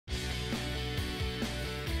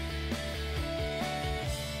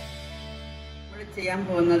ചെയ്യാൻ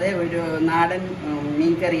പോകുന്നത് ഒരു നാടൻ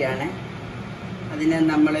മീൻ കറിയാണ്. അതിന്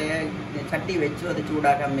നമ്മൾ ചട്ടി വെച്ചു, അത്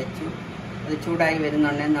ചൂടാക്കാൻ വെച്ചു. അത് ചൂടായി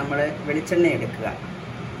വരുന്നുണ്ടെങ്കിൽ നമ്മൾ വെളിച്ചെണ്ണ എടുക്കുക.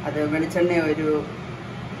 അത് വെളിച്ചെണ്ണ ഒരു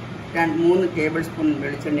 3 ടേബിൾ സ്പൂൺ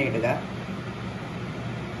വെളിച്ചെണ്ണ ഇടുക.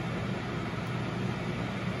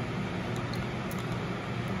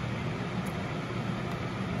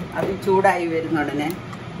 അത് ചൂടായി വരുന്നുടനെ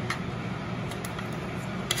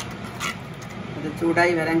അത്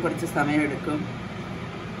ചൂടായി വരാൻ കുറച്ച് സമയമെടുക്കും.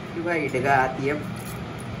 ഇവ ഇടുക ആദ്യം.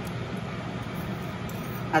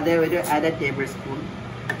 അത് ഒരു 1/2 ടേബിൾ സ്പൂൺ.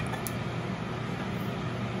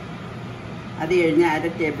 അത് കഴിഞ്ഞ്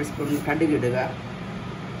 1/2 ടേബിൾ സ്പൂൺ കടുകിടുക.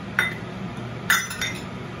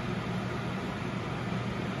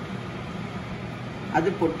 അത്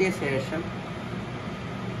പൊട്ടിയ ശേഷം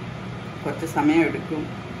കുറച്ച് സമയമെടുക്കും.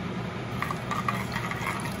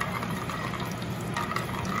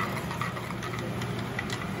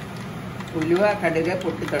 ഉലുവ കടുക്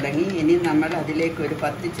പൊട്ടി തുടങ്ങി. ഇനി നമ്മൾ അതിലേക്ക് ഒരു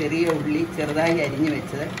 10 ചെറിയ ഉള്ളി ചെറുതായി അരിഞ്ഞു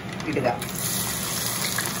വെച്ചത് ഇടുക.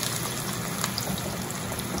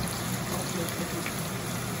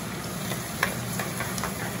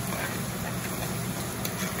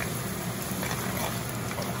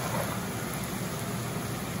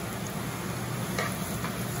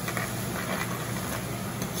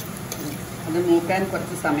 അത് മൂക്കാൻ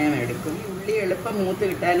കുറച്ച് സമയമെടുക്കും. ഈ ഉള്ളി എളുപ്പം മൂത്ത്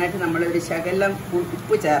കിട്ടാനായിട്ട് നമ്മളൊരു ശകലം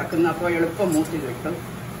ഉപ്പ് ചേർക്കുന്നു. അപ്പോൾ എളുപ്പം മൂത്ത് കിട്ടും.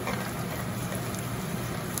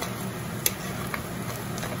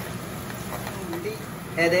 ഉള്ളി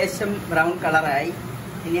ഏകദേശം ബ്രൗൺ കളറായി.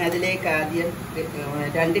 ഇനി അതിലേക്ക് ആദ്യം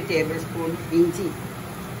 2 ടേബിൾ സ്പൂൺ ഇഞ്ചി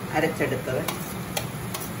അരച്ചെടുത്തത്,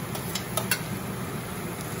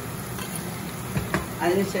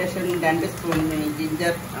 അതിനുശേഷം 2 സ്പൂൺ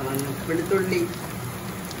ജിഞ്ചർ വെളുത്തുള്ളി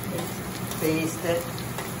പേസ്റ്റ്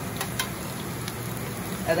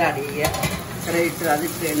അത് ആഡ് ചെയ്യുക. ഇത്രയിട്ട് അത്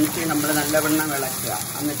കഴിഞ്ഞിട്ട് നമ്മൾ നല്ലവണ്ണം ഇളക്കുക.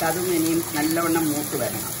 എന്നിട്ട് അതും ഇനിയും നല്ലവണ്ണം മൂത്ത്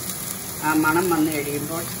വരണം. ആ മണം വന്ന്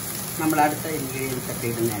കഴിയുമ്പോൾ നമ്മൾ അടുത്ത ഇൻഗ്രീഡിയൻസ് ഒക്കെ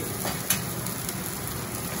ഇടുന്നതായിരിക്കും.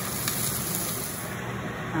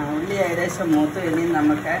 ഉള്ളി ഏകദേശം മൂത്ത്. ഇനി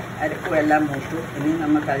നമുക്ക് അരപ്പും എല്ലാം മൂത്തു. ഇനി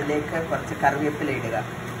നമുക്ക് അതിലേക്ക് കുറച്ച് കറിവേപ്പില ഇടുക.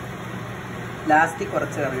 ലാസ്റ്റ്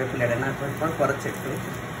കുറച്ച് കറിവേപ്പില ഇടണം. അപ്പോൾ ഇപ്പോൾ കുറച്ചിട്ടു.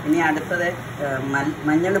 ഇനി അടുത്തത്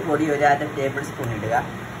മഞ്ഞൾ പൊടി ഒരു 1/2 ടേബിൾ സ്പൂൺ ഇടുക.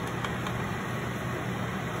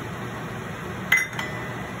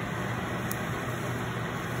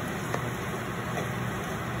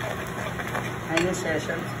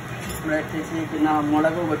 അതിനുശേഷം നമ്മൾ ഇട്ടിരിക്കുന്ന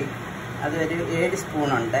മുളക് പൊടി അതൊരു 7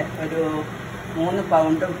 സ്പൂണുണ്ട്. ഒരു 3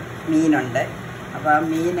 പൗണ്ട് മീനുണ്ട്. അപ്പോൾ ആ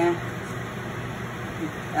മീന്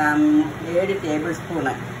 7 ടേബിൾ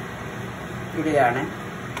സ്പൂണ് ഇടുകയാണ്.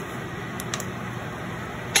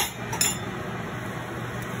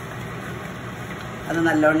 അത്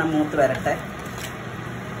നല്ലവണ്ണം മൂത്ത് വരട്ടെ.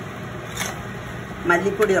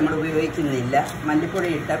 മല്ലിപ്പൊടി നമ്മൾ ഉപയോഗിക്കുന്നില്ല. മല്ലിപ്പൊടി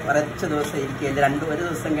ഇട്ടാൽ കുറച്ച് ദിവസം ഇരിക്കില്ല. 1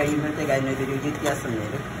 ദിവസം കഴിയുമ്പോഴത്തേക്ക് അതിനൊരു രുചി വ്യത്യാസം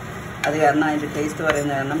വരും. അത് കാരണം അതിൻ്റെ ടേസ്റ്റ്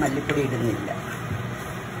പറയുന്നത് കാരണം മല്ലിപ്പൊടി ഇടുന്നില്ല.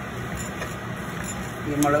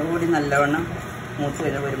 ഈ മുളക് പൊടി നല്ലവണ്ണം മൂത്ത്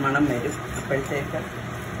വരും, ഒരു മണം വരും. അപ്പോഴത്തേക്ക്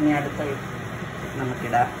ഇനി അടുത്ത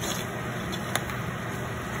നമുക്കിടാം.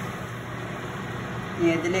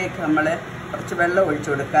 ഇനി ഇതിലേക്ക് നമ്മൾ കുറച്ച് വെള്ളം ഒഴിച്ചു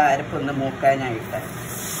കൊടുക്കുക, അരപ്പൊന്ന് മൂക്കാനായിട്ട്.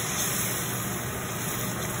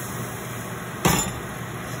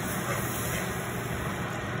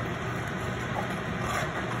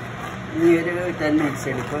 ഇനി ഒരു 10 മിനിറ്റ്സ്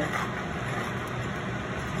എടുക്കും.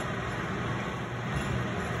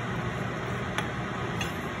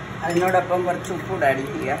 അതിനോടൊപ്പം കുറച്ച് ഉപ്പ് കൂടെ ആഡ്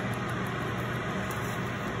ചെയ്യുക.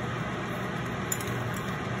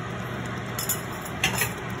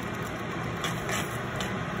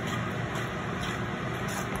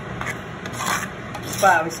 ഉപ്പ്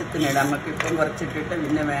ആവശ്യത്തിനിടാം. നമുക്കിപ്പം കുറച്ചിട്ടിട്ട്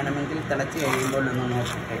പിന്നെ വേണമെങ്കിൽ തിളച്ച് കഴിയുമ്പോൾ ഒന്ന്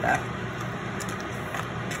നോക്കിയിട്ടിടാം.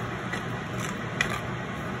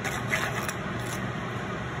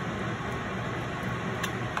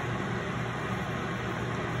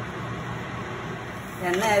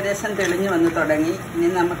 എണ്ണ ഏകദേശം തെളിഞ്ഞു വന്ന് തുടങ്ങി. ഇനി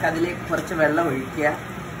നമുക്കതിലേക്ക് കുറച്ച് വെള്ളം ഒഴിക്കുക.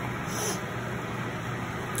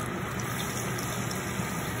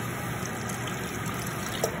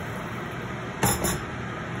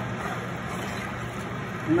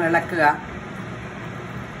 ഇളക്കുക.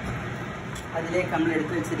 അതിലേക്ക് നമ്മൾ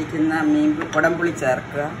എടുത്തു വെച്ചിരിക്കുന്ന കൊടംപുളി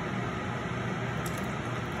ചേർക്കുക.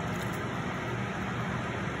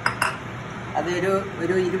 അതൊരു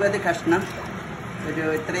 20 കഷ്ണം,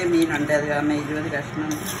 ഇത്രയും മീനുണ്ട്. അത് കാരണം 20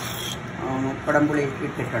 കഷ്ണം കൊടംപുളി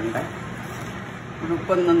ഇട്ടിട്ടുണ്ട്.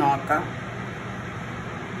 ഉപ്പൊന്ന് നോക്കാം.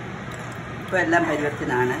 ഉപ്പ് എല്ലാം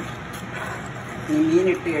പരുവത്തിനാണ്. ഈ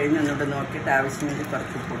മീനിട്ട് കഴിഞ്ഞൊന്നുകൂടെ നോക്കിയിട്ട് ആവശ്യമെങ്കിൽ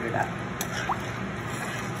കുറച്ച് ഉപ്പ് ഇടാം.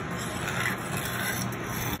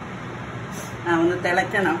 ഒന്ന്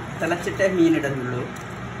തിളയ്ക്കണം. തിളച്ചിട്ടേ മീനിടുന്നുള്ളൂ.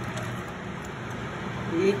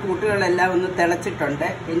 ഈ കൂട്ടുകളെല്ലാം ഒന്ന് തിളച്ചിട്ടുണ്ട്.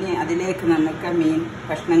 ഇനി അതിലേക്ക് നമുക്ക് മീൻ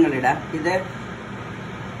കഷ്ണങ്ങളിടാം. ഇത്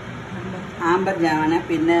ആംബർജാണ്,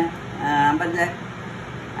 പിന്നെ ആംബർജാക്ക്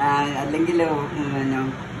അല്ലെങ്കിൽ പിന്നെ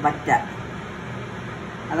വറ്റ,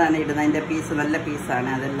 അതാണ് ഇടുന്നത്. അതിൻ്റെ പീസ് നല്ല പീസാണ്,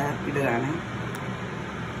 അതെല്ലാം ഇടുകയാണ്.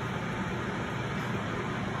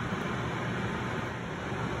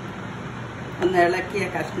 ഒന്ന് ഇളക്കിയ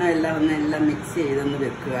കഷ്ണം എല്ലാം എല്ലാം മിക്സ് ചെയ്തൊന്ന്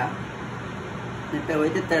വെക്കുക. എന്നിട്ട്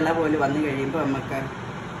ഒരു തിള പോലെ വന്നു കഴിയുമ്പോൾ നമുക്ക്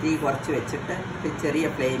തീ കുറച്ച് വെച്ചിട്ട് ചെറിയ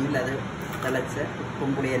ഫ്ലെയിമിൽ അത് തിളച്ച് ഉപ്പും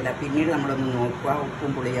പുളിയെല്ലാം പിന്നീട് നമ്മളൊന്ന് നോക്കുക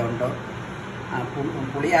ഉപ്പും പുളിയുണ്ടോ.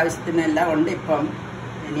 പുളി ആവശ്യത്തിനെല്ലാം ഉണ്ട് ഇപ്പം.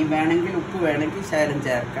 ഇനി വേണമെങ്കിൽ ഉപ്പ് വേണമെങ്കിൽ ശകലം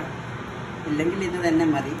ചേർക്കാം, ഇല്ലെങ്കിൽ ഇത് തന്നെ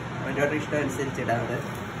മതി. ഓരോരുടെ ഇഷ്ടം അനുസരിച്ചിടാതെ.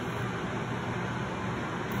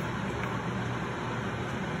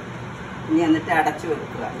 ഇനി എന്നിട്ട് അടച്ചു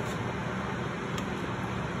വെക്കുക.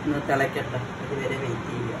 ഒന്ന് തിളയ്ക്കട്ടെ, അതുവരെ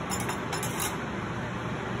വെയിറ്റ് ചെയ്യുക.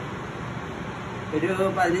 ഒരു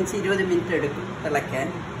 15-20 മിനിറ്റ് എടുക്കും തിളയ്ക്കാൻ.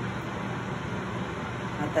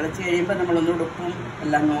 തിളച്ച് കഴിയുമ്പോൾ നമ്മളൊന്നുകൂടെ ഉപ്പും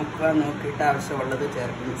എല്ലാം നോക്കുക. നോക്കിയിട്ട് ആവശ്യമുള്ളത്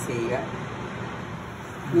ചേർത്ത് മിക്സ് ചെയ്യുക.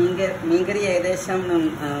 മീൻകറി ഏകദേശം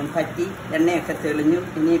പറ്റി എണ്ണയൊക്കെ തെളിഞ്ഞു.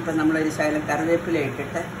 ഇനിയിപ്പോൾ നമ്മളൊരു ശകലം കറിവേപ്പില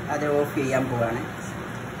ഇട്ടിട്ട് അത് ഓഫ് ചെയ്യാൻ പോവാണ്.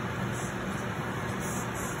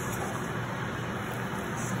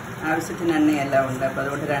 ആവശ്യത്തിന് എണ്ണയെല്ലാം ഉണ്ട്, അപ്പോൾ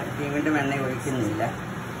അതുകൊണ്ട് വീണ്ടും എണ്ണ ഒഴിക്കുന്നില്ല.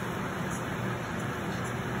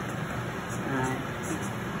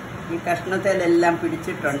 ഈ കഷ്ണത്തിലെല്ലാം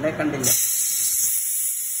പിടിച്ചിട്ടുണ്ട്, കണ്ടില്ലേ?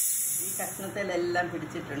 ഈ കഷ്ണത്തിലെല്ലാം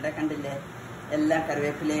പിടിച്ചിട്ടുണ്ട്, കണ്ടില്ലേ? എല്ലാം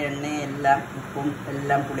കറിവേപ്പില, എണ്ണ, എല്ലാം ഉപ്പും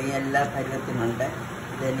എല്ലാം പുളിയും എല്ലാം പരുവത്തിനുണ്ട്.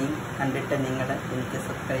 ഇനി കണ്ടിട്ട് നിങ്ങൾ എനിക്ക്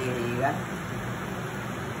സബ്സ്ക്രൈബ് ചെയ്യുക.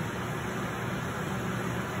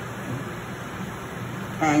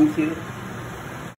 Thank you.